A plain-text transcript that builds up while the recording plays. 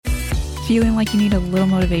Feeling like you need a little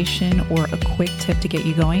motivation or a quick tip to get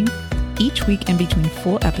you going? Each week in between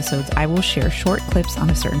full episodes, I will share short clips on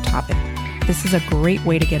a certain topic. This is a great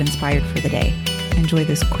way to get inspired for the day. Enjoy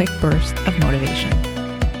this quick burst of motivation.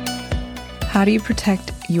 How do you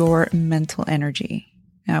protect your mental energy?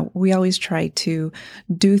 Now, we always try to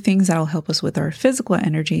do things that'll help us with our physical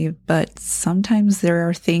energy, but sometimes there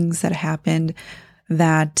are things that happen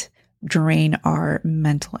that drain our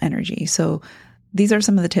mental energy. So these are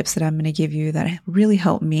some of the tips that I'm going to give you that really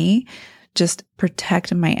help me just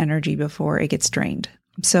protect my energy before it gets drained.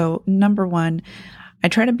 So number one, I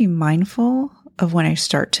try to be mindful of when I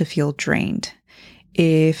start to feel drained.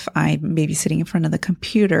 If I'm maybe sitting in front of the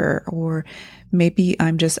computer, or maybe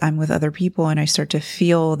I'm with other people and I start to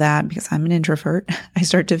feel that, because I'm an introvert, I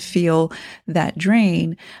start to feel that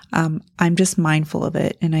drain. I'm just mindful of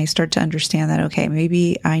it. And I start to understand that, okay,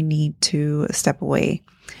 maybe I need to step away.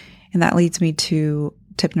 And that leads me to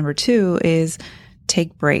tip number 2 is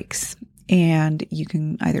take breaks. And you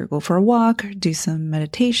can either go for a walk, do some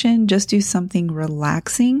meditation, just do something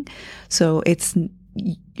relaxing. So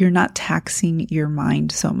you're not taxing your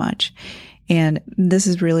mind so much. And this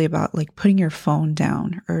is really about like putting your phone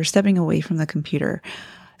down or stepping away from the computer,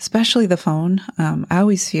 especially the phone. I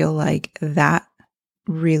always feel like that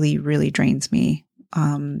really, really drains me.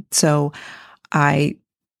 So I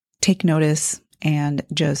take notice and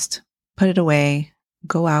just put it away,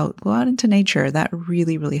 go out into nature. That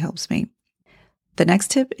really, really helps me. The next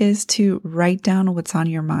tip is to write down what's on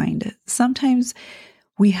your mind. Sometimes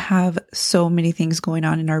we have so many things going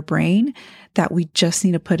on in our brain that we just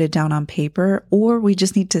need to put it down on paper, or we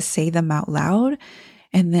just need to say them out loud,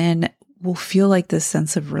 and then we'll feel like this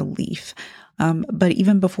sense of relief. But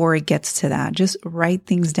even before it gets to that, just write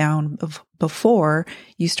things down before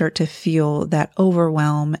you start to feel that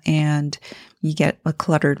overwhelm and you get a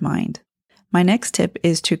cluttered mind. My next tip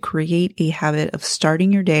is to create a habit of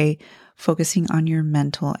starting your day focusing on your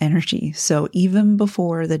mental energy. So even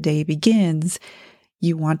before the day begins,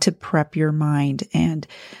 you want to prep your mind, and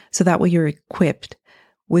so that way you're equipped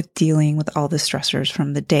with dealing with all the stressors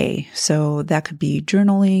from the day. So that could be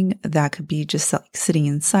journaling, that could be just like sitting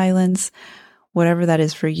in silence, whatever that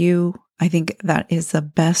is for you. I think that is the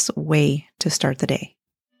best way to start the day.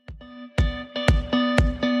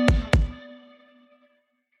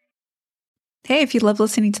 Hey, if you love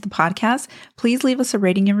listening to the podcast, please leave us a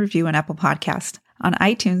rating and review on Apple Podcast. On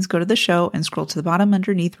iTunes, go to the show and scroll to the bottom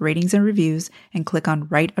underneath ratings and reviews and click on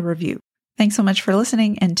write a review. Thanks so much for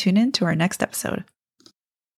listening, and tune in to our next episode.